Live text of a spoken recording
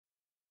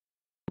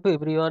To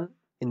everyone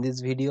in this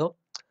video.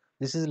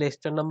 This is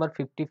lecture number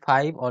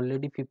 55.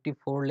 Already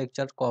 54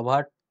 lectures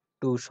covered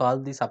to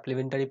solve the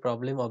supplementary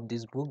problem of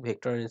this book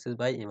Vector Analysis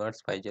by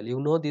M.R.Spiegel. You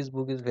know this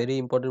book is very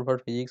important for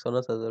physics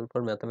honors as well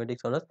for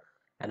mathematics honors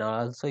and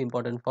also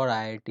important for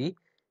IIT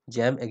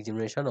JAM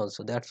examination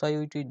also. That's why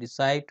we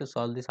decide to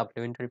solve the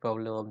supplementary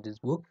problem of this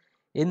book.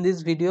 In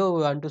this video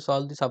we want to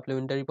solve the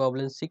supplementary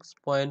problem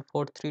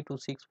 6.43 to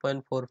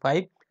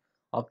 6.45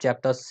 of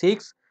chapter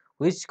 6,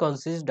 which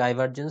consists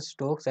divergence,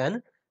 Stokes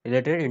and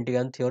related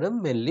integral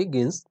theorem, mainly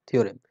Green's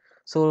theorem.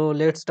 So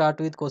let's start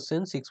with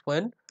question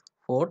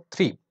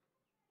 6.43.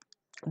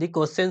 The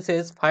question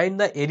says find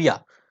the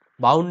area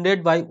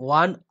bounded by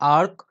one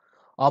arc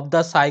of the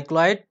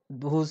cycloid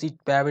whose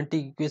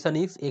parametric equation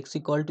is x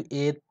equal to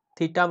a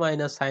theta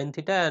minus sine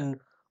theta and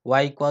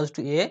y equals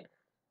to a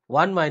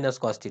 1 minus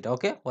cos theta,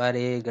 okay, where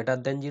a greater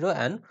than 0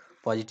 and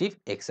positive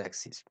x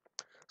axis.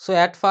 So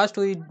at first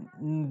we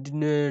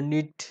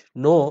need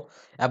know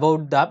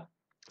about the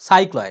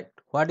cycloid.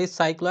 What is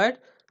cycloid?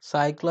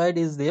 Cycloid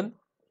is the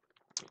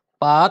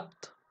path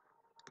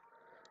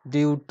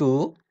due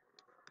to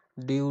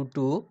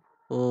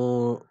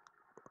uh,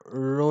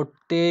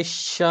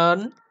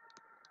 rotation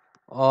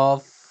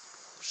of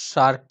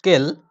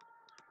circle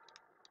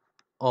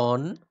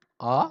on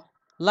a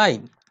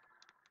line.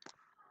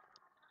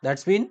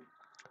 That's mean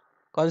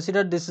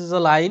consider this is a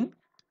line,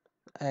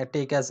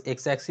 take as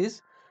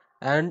x-axis,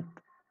 and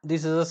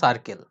this is a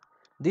circle.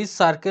 This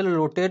circle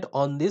rotate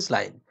on this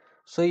line.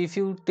 So if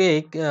you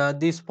take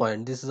this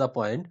point, this is a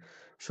point.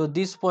 So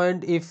this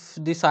point, if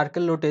the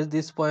circle rotates,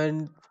 this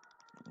point,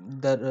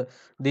 the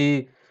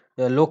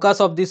locus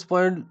of this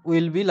point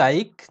will be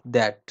like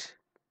that.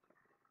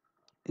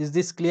 Is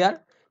this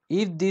clear?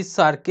 If this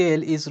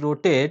circle is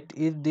rotate,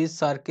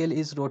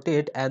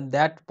 and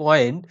that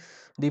point,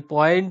 the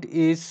point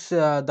is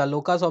the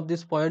locus of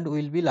this point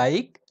will be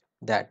like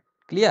that.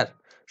 Clear?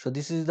 So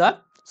this is the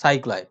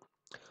cycloid.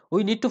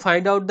 We need to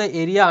find out the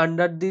area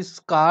under this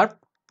curve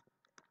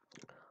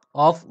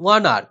of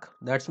one arc.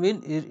 That's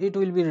mean it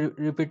will be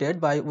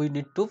repeated by, we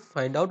need to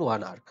find out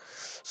one arc.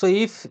 So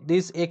if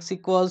this x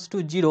equals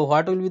to 0,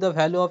 what will be the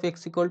value of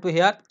x equal to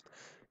here?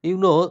 You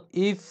know,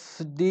 if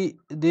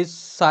this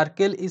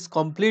circle is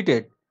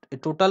completed, a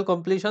total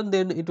completion,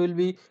 then it will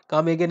be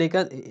come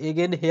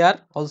again here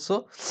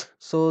also.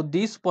 So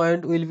this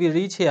point will be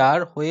reach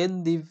here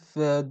when the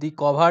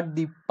covered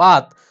the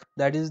path,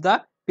 that is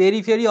the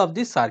periphery of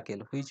this circle,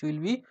 which will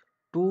be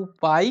 2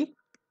 pi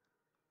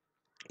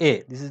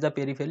a. This is the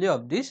periphery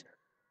of this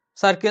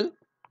circle.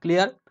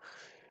 Clear?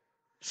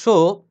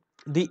 So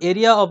the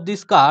area of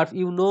this curve,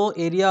 you know,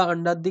 area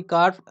under the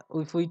curve,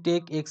 if we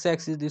take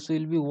x-axis, this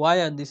will be y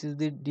and this is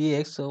the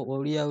dx. So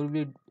area will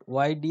be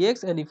y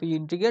dx, and if we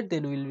integrate,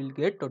 then we will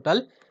get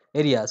total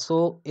area.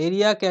 So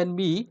area can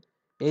be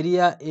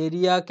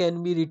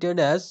written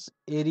as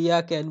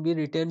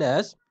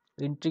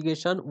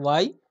integration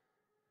y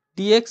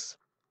dx.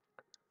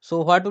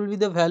 So what will be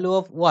the value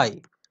of y?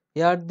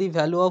 Here the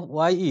value of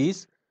y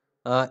is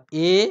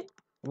a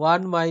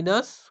 1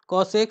 minus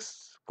cos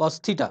x cos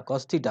theta.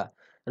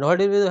 And what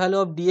will be the value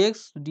of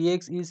dx?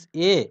 Dx is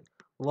a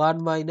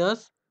 1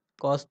 minus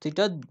cos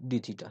theta d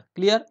theta.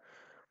 Clear?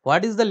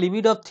 What is the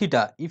limit of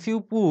theta? If you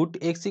put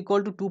x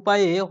equal to 2 pi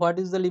a, what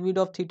is the limit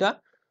of theta?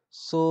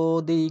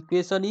 So the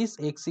equation is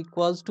x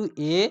equals to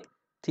a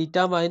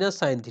theta minus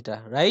sine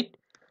theta, right?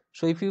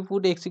 So if you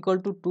put x equal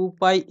to 2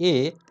 pi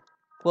a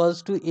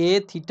equals to a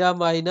theta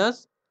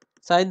minus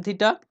sine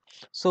theta,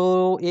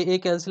 so a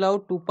cancel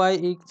out, 2 pi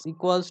is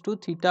equals to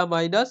theta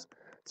minus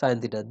sine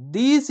theta.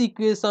 This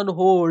equation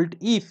hold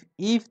if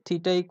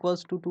theta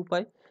equals to 2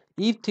 pi.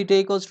 If theta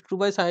equals to 2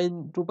 pi,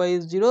 sine 2 pi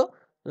is 0,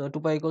 2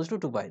 pi equals to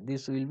 2 pi,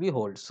 this will be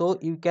hold. So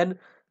you can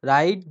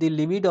write the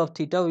limit of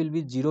theta will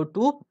be 0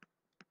 to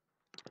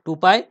 2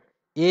 pi.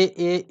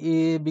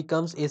 A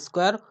becomes a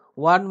square,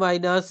 1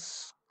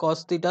 minus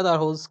cos theta the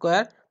whole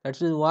square, that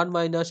means 1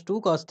 minus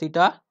 2 cos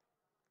theta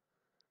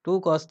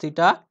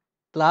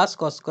plus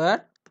cos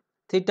square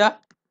theta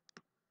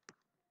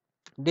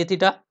d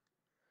theta.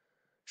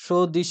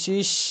 So this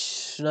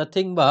is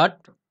nothing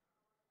but,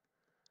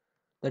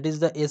 that is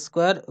the a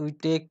square. We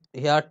take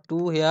here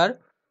 2 here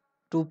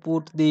to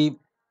put the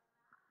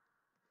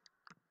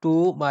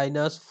 2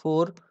 minus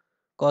 4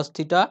 cos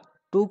theta.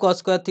 2 cos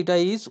square theta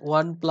is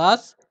 1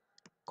 plus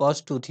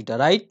cos 2 theta,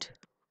 right?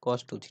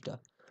 Cos 2 theta.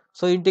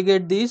 So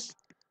integrate this,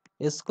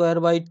 a square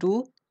by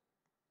 2.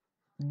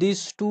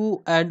 This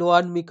 2 and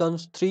 1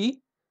 becomes 3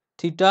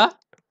 theta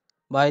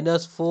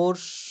minus 4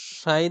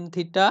 sine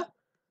theta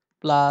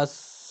plus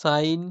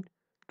sine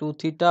 2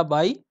 theta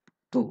by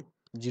 2,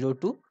 0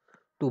 to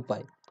 2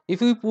 pi.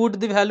 If we put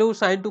the value,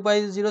 sine 2 pi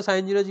is 0,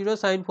 sine 0 0,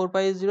 sine 4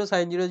 pi is 0,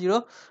 sine 0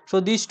 0. So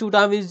this two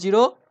term is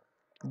 0.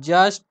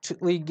 Just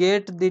we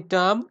get the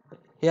term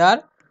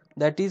here,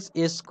 that is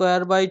a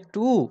square by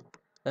 2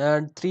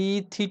 and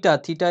 3 theta.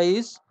 Theta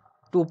is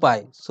 2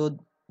 pi. So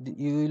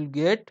you will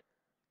get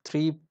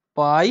 3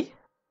 pi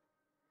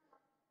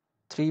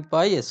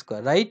a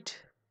square, right?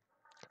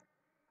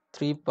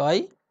 3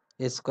 pi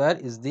a square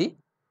is the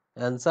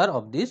answer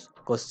of this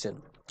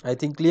question. I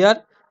think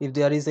clear. If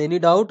there is any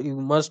doubt, you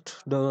must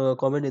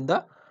comment in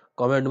the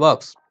comment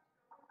box.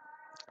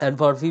 And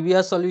for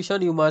previous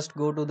solution, you must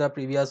go to the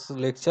previous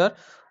lecture.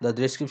 The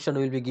description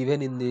will be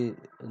given in the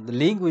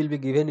link will be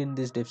given in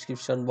this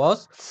description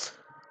box.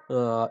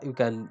 You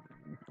can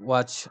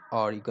watch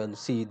or you can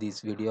see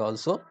this video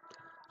also.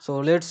 So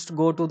let's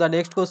go to the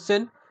next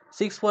question.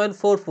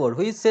 6.44,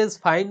 which says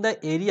find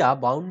the area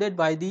bounded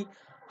by the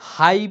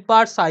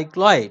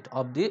hypercycloid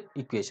of the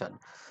equation.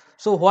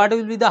 So what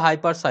will be the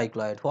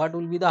hypercycloid? What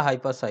will be the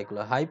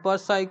hypercycloid?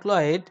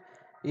 Hypercycloid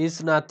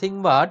is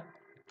nothing but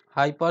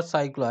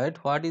hypercycloid.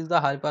 What is the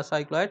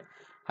hypercycloid?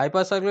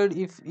 Hypercycloid,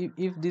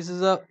 if this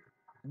is a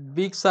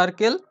big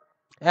circle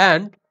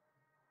and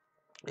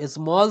a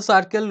small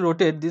circle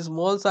rotate, this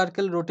small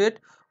circle rotate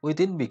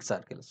within big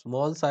circle.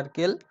 Small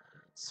circle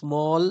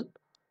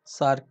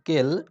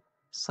circle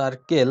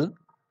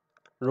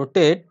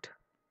rotate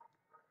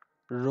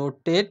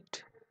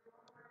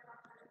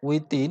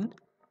within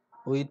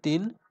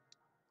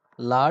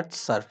large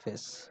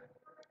surface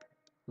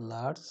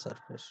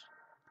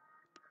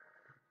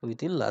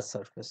within large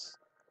surface.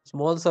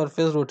 Small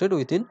surface rotate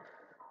within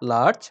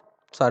large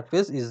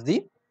surface is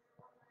the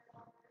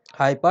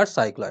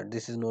hypercycloid.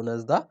 This is known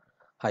as the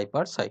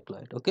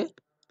hypercycloid. Okay,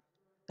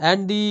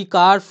 and the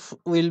curve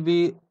will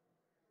be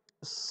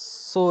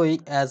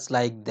showing as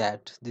like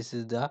that. This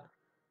is the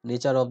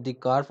nature of the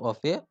curve of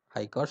a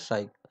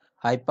hypercycloid.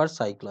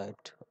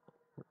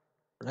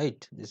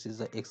 Right, this is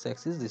the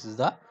x-axis, this is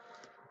the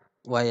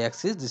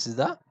y-axis, this is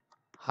the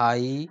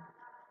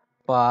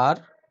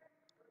hypercycloid.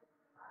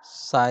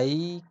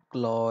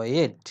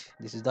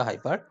 This is the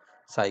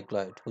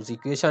hypercycloid whose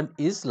equation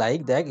is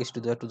like that: x to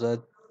the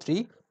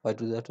 3 y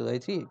to the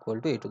 3 equal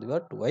to a to the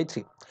power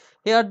 2y3.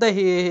 Here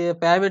the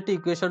parametric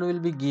equation will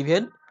be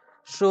given.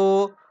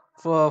 So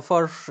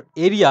for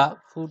area,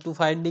 to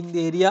finding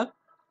the area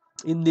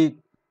in the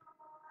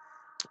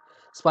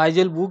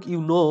Spiegel book,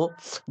 you know,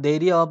 the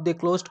area of the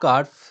closed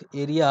curve,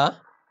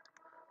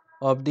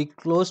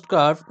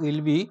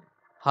 will be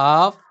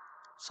half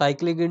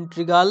cyclic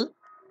integral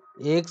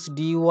x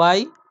dy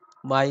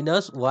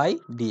minus y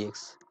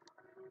dx.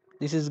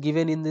 This is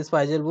given in the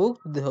Spiegel book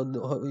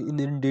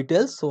in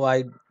details, so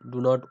I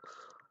do not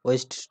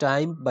waste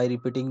time by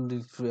repeating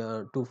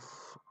to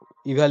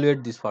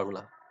evaluate this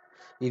formula.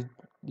 If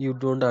you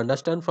don't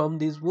understand from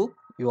this book,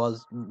 you all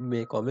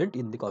may comment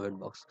in the comment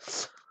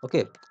box.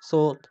 Okay,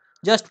 so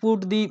just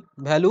put the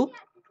value.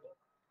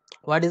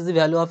 What is the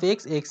value of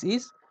x? X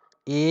is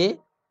a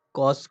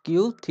cos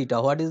q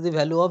theta. What is the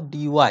value of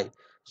dy?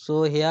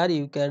 So here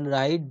you can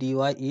write dy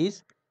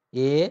is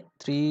a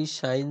 3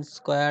 sine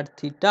square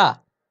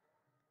theta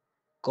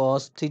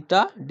cos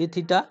theta d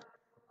theta,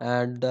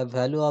 and the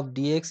value of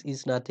dx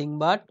is nothing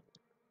but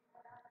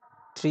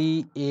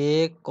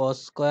 3a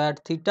cos square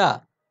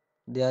theta.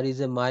 There is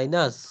a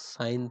minus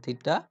sine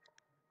theta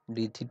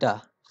d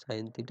theta,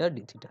 sine theta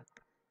d theta.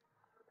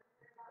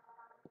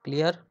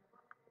 Clear?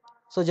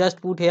 So just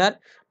put here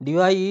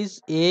dy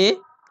is a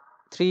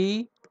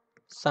 3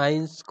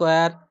 sine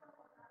square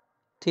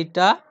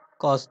theta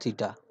cos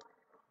theta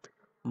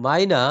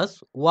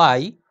minus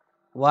y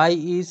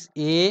is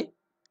a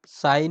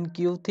sine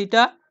cube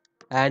theta,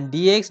 and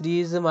dx,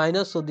 d is a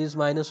minus, so this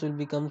minus will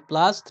become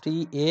plus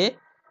 3a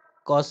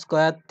cos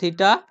square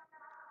theta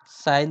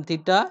sine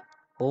theta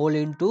whole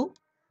into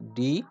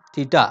d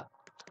theta.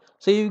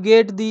 So you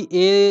get the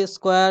a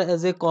square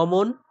as a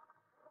common,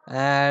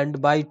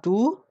 and by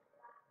 2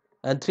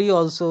 and 3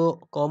 also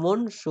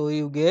common, so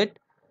you get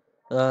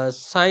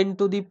sine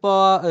to the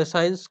power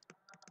sine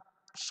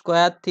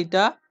square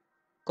theta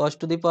cos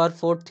to the power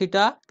 4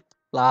 theta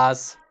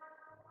plus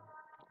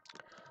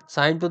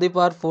sine to the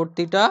power 4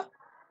 theta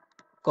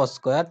cos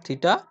square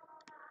theta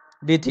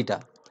d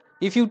theta.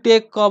 If you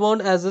take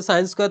common as the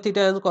sine square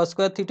theta and cos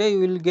square theta, you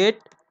will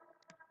get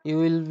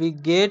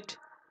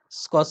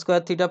cos square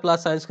theta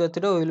plus sine square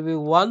theta will be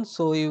 1,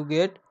 so you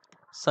get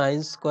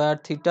sine square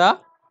theta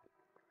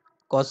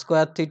cos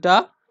square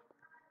theta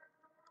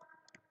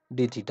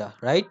d theta,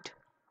 right?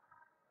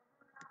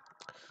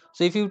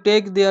 So if you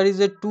take, there is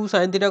a 2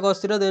 sine theta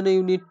cos theta, then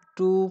you need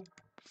to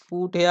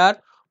put here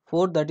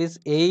 4, that is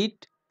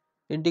 8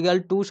 integral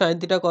 2 sine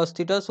theta cos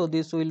theta, so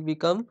this will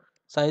become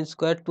sine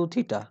square 2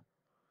 theta.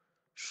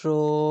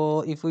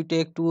 So if we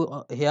take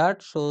 2 here,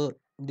 so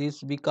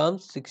this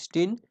becomes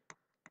 16.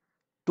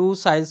 2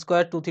 sine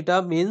square 2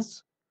 theta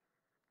means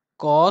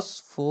cos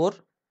 4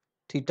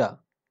 theta,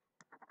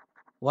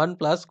 1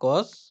 plus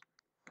cos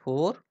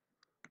 4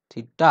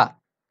 theta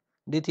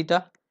d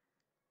theta.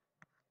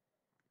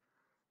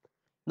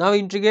 Now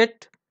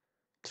integrate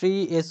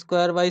 3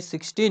 square by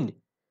 16.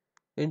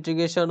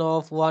 Integration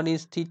of 1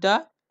 is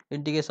theta,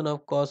 integration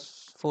of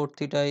cos 4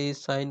 theta is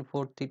sine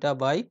 4 theta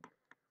by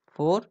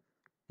 4,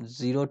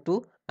 0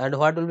 to, and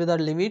what will be the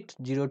limit?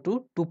 0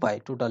 to 2 pi,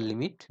 total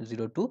limit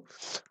 0 to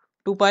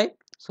 2 pi.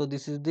 So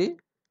this is the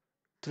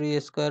 3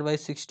 square by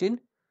 16,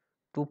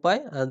 2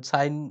 pi, and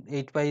sine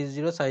 8 pi is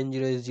 0, sine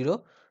 0 is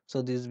 0,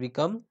 so this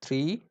become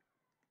 3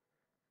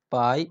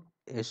 pi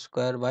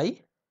square by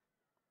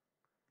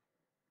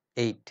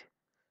 8.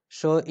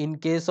 So in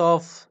case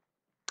of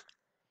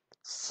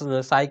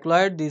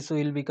cycloid, this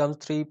will become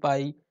 3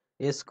 pi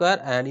a square,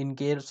 and in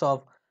case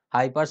of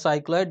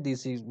hypercycloid,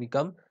 this is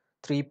become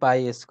 3 pi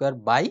a square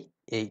by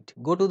 8.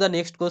 Go to the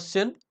next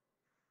question.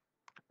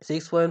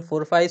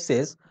 6.45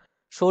 says,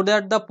 show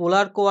that the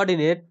polar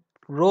coordinate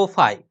rho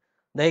phi,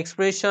 the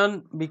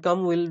expression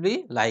become will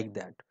be like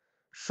that.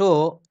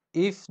 So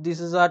if this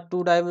is a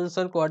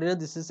two-dimensional coordinate,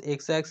 this is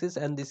x-axis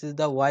and this is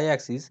the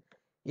y-axis,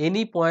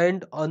 any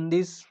point on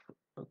this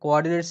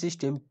coordinate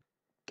system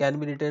can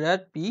be written as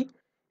p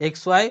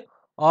xy,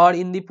 or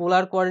in the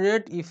polar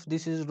coordinate, if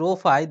this is rho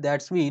phi,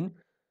 that's mean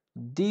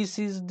this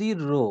is the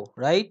rho,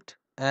 right,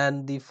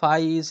 and the phi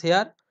is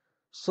here.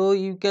 So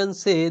you can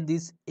say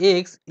this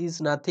x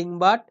is nothing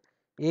but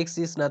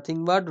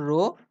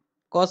rho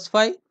cos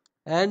phi,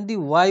 and the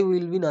y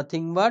will be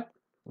nothing but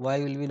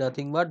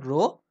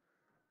rho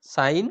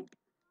sin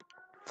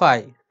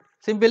phi.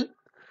 Simple.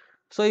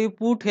 So you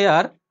put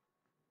here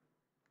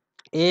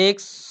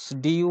x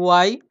dy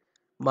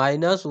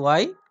minus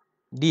y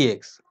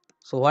dx.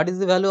 So what is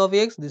the value of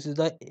x? This is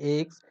the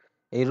x,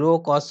 a rho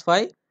cos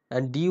phi,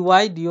 and dy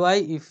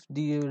if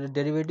the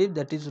derivative,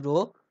 that is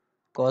rho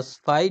cos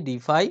phi d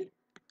phi,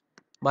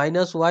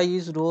 minus y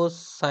is rho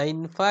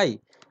sin phi,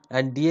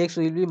 and dx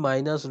will be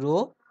minus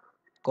rho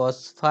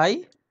cos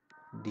phi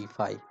d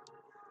phi.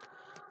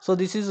 So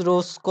this is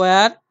rho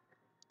square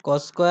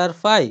cos square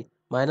phi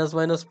minus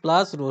minus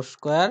plus rho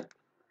square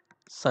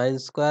sin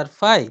square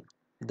phi,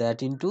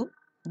 that into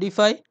d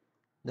phi,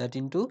 that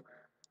into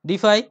d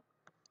phi.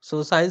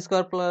 So sin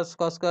square plus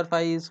cos square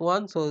phi is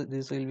 1, so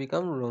this will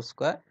become rho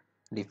square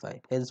d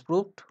phi. Hence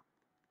proved.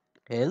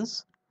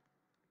 Hence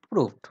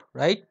proved,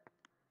 right?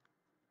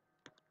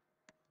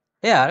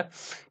 Here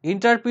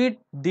interpret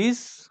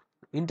this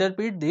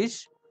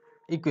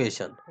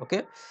equation.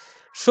 Okay,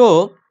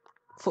 so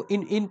for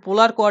in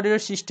polar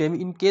coordinate system,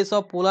 in case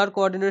of polar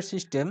coordinate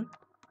system,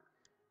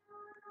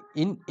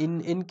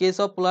 in case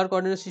of polar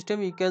coordinate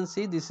system, you can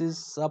see this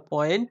is a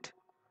point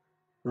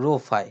rho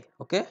phi.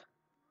 Okay,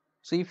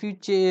 so if you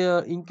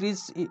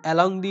increase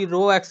along the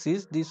rho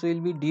axis, this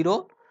will be d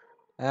rho,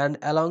 and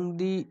along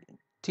the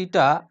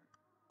theta,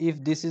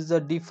 if this is the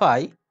d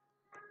phi,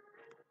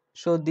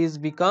 so this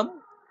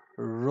become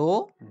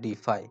rho d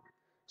phi.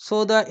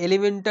 So the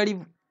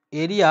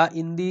area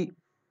in the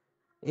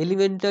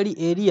elementary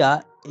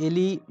area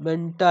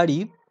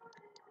elementary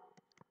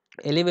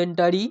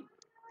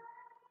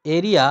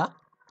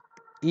area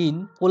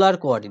in polar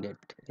coordinate,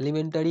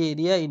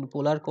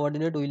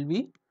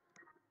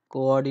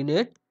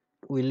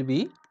 will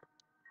be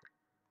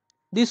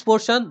this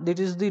portion, that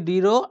is the d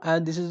rho,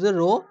 and this is the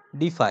rho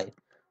d phi.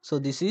 So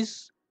this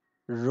is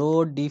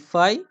rho d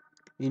phi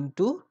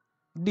into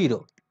d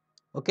rho.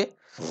 Okay,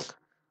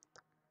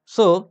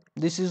 so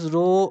this is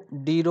rho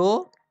d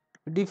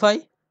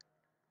phi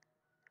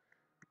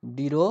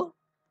d rho,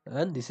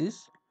 and this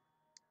is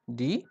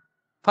d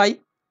phi.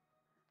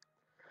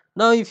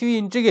 Now if you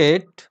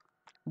integrate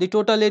the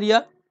total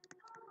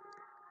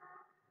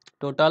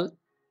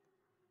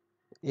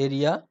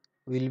area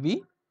will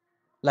be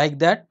like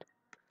that.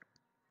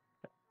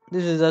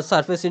 This is a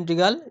surface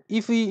integral.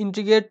 If we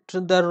integrate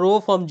the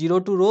rho from 0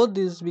 to rho,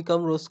 this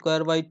become rho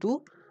square by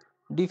 2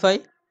 d phi,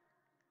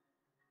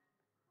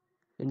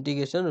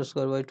 integration rho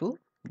square by 2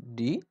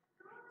 d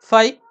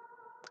phi.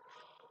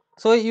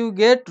 So you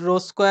get rho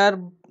square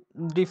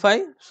d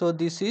phi. So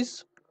this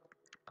is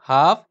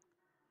half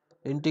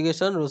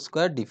integration rho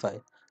square d phi.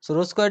 So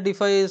rho square d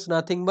phi is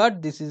nothing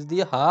but this is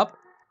the half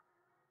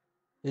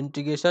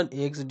integration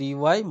x dy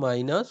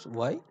minus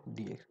y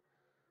dx.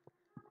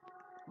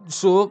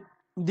 So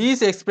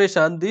this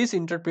expression, this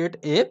interpret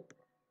a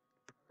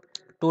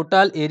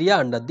total area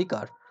under the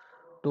curve.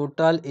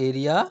 Total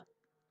area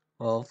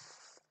of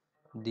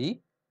the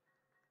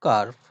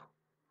curve.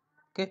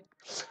 Okay,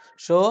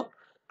 so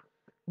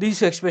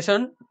this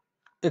expression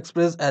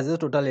expressed as a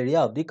total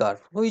area of the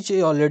curve, which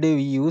already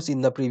we use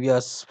in the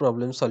previous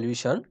problem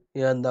solution,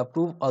 and the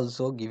proof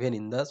also given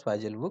in the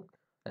Spiegel book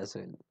as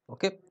well.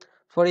 Okay,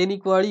 for any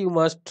query you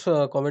must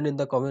comment in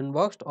the comment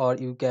box, or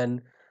you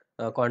can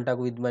contact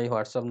with my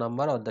WhatsApp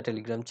number or the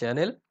Telegram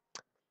channel.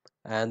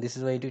 And this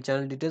is my YouTube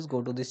channel details.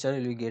 Go to this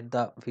channel, you get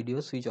the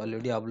videos which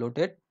already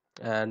uploaded,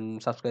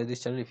 and subscribe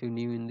this channel if you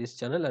new in this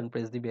channel, and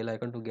press the bell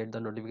icon to get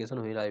the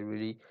notification when I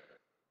will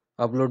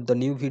upload the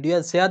new video,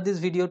 and share this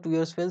video to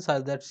your friends so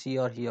that she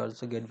or he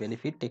also get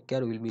benefit. Take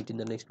care. We will meet in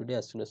the next video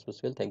as soon as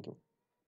possible. Thank you.